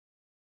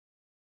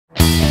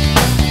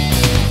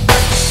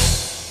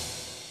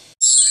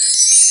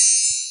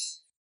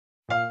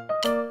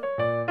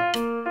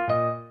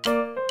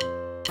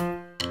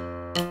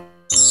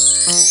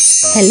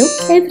Hello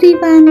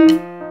everyone.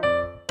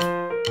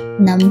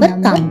 Number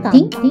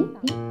counting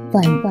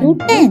 1 to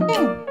 10.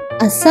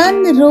 A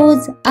sun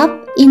rose up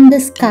in the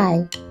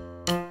sky.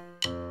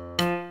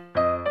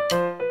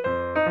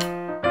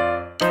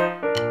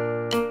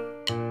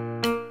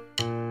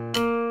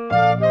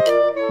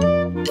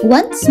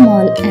 One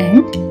small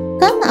ant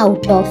come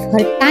out of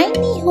her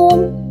tiny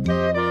home.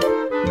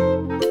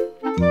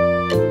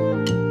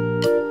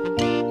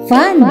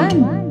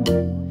 1.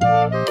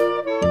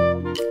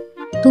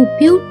 2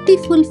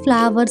 beautiful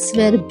flowers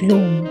were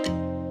bloomed.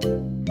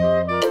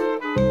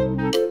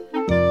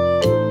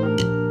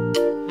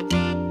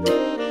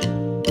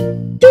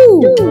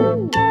 2.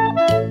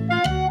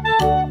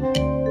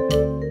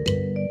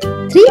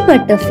 3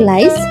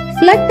 butterflies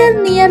flutter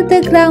near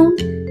the ground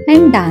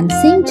and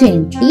dancing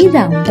gently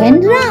round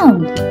and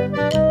round.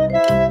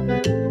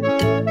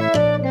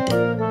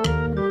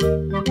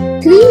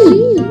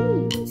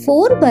 3.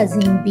 4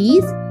 buzzing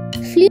bees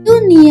flew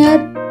near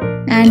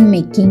and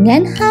making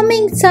an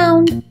humming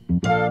sound.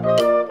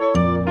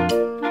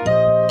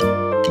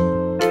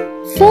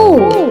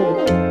 4.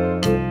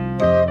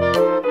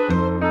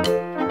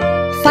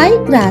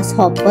 5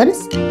 grasshoppers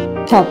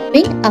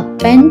hopping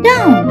up and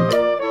down.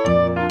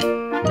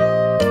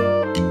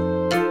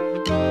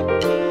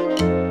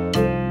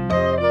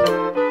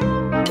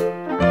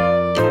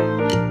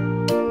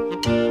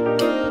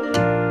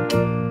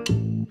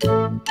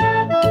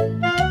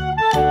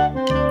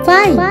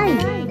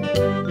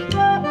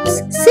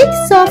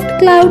 6 soft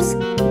clouds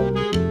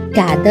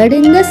gathered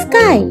in the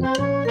sky.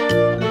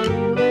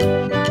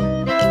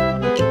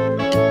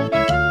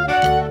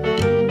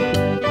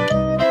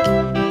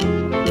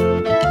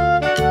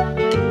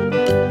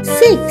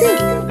 6.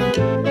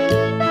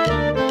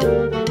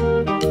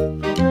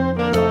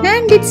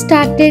 And it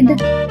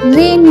started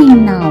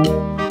raining now.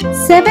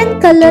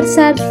 7 colors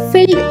are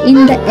filled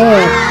in the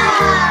air.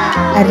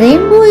 A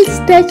rainbow is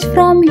stretched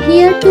from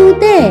here to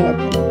there.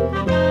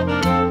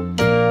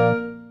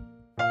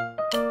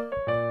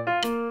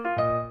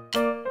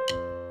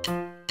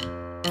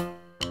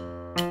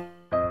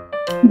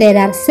 There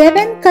are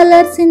 7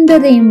 colors in the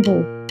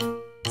rainbow.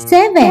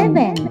 7.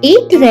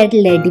 8 red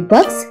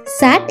ladybugs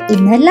sat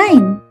in a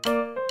line.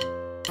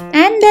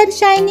 And their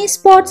shiny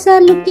spots are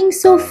looking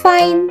so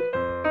fine.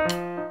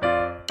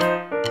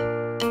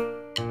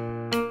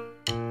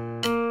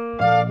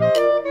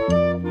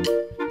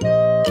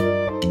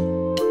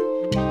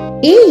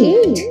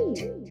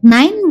 8.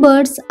 9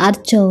 birds are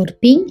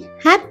chirping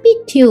happy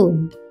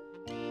tune.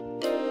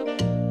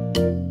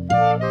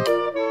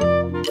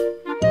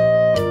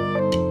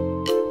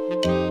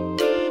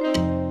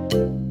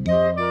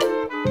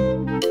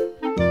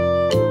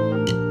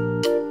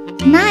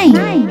 9.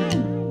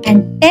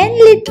 And 10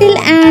 little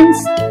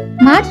ants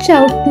march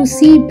out to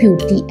see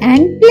beauty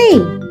and play.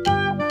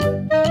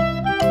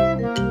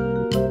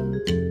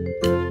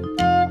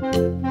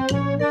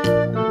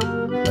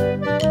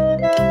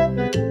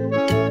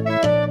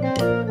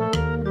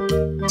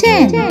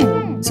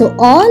 10. So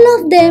all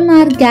of them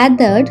are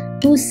gathered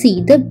to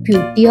see the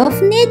beauty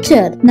of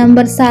nature.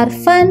 Numbers are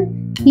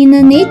fun in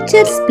a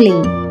nature's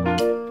play.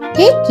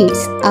 Hey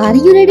kids, are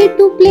you ready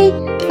to play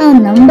a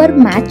number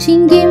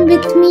matching game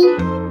with me?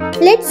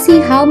 Let's see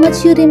how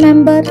much you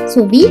remember.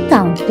 So we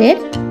counted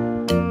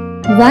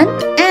 1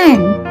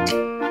 ant,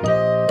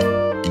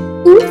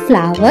 2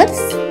 flowers,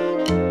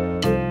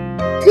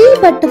 3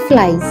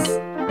 butterflies,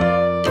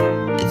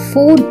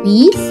 4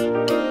 bees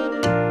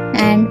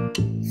and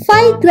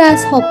 5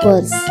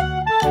 grasshoppers.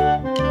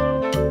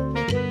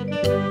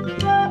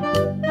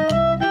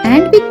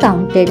 And we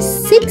counted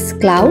 6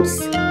 clouds,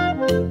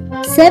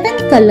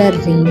 7 color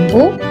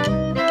rainbow,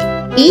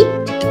 8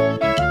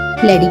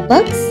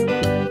 ladybugs,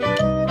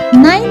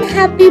 9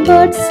 happy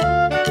birds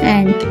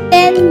and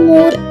 10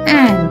 more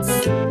ants.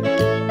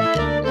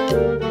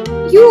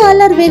 You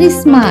all are very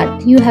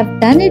smart. You have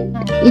done it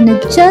in a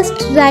just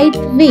right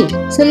way.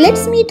 So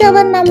let's meet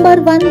our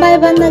number one by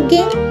one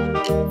again.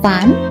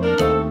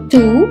 1,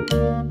 2,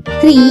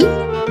 3,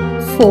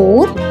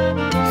 4,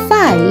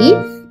 5,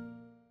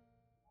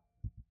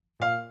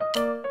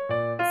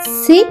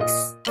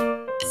 6,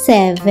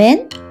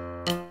 7,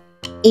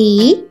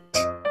 8,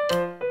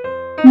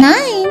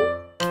 9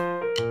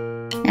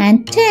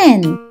 and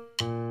 10.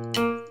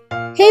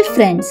 Hey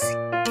friends,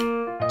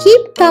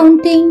 keep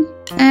counting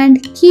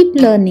and keep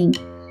learning.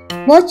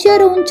 Watch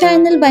your own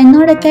channel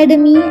YNOD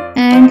Academy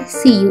and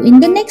see you in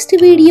the next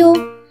video.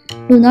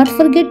 Do not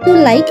forget to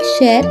like,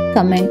 share,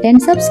 comment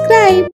and subscribe.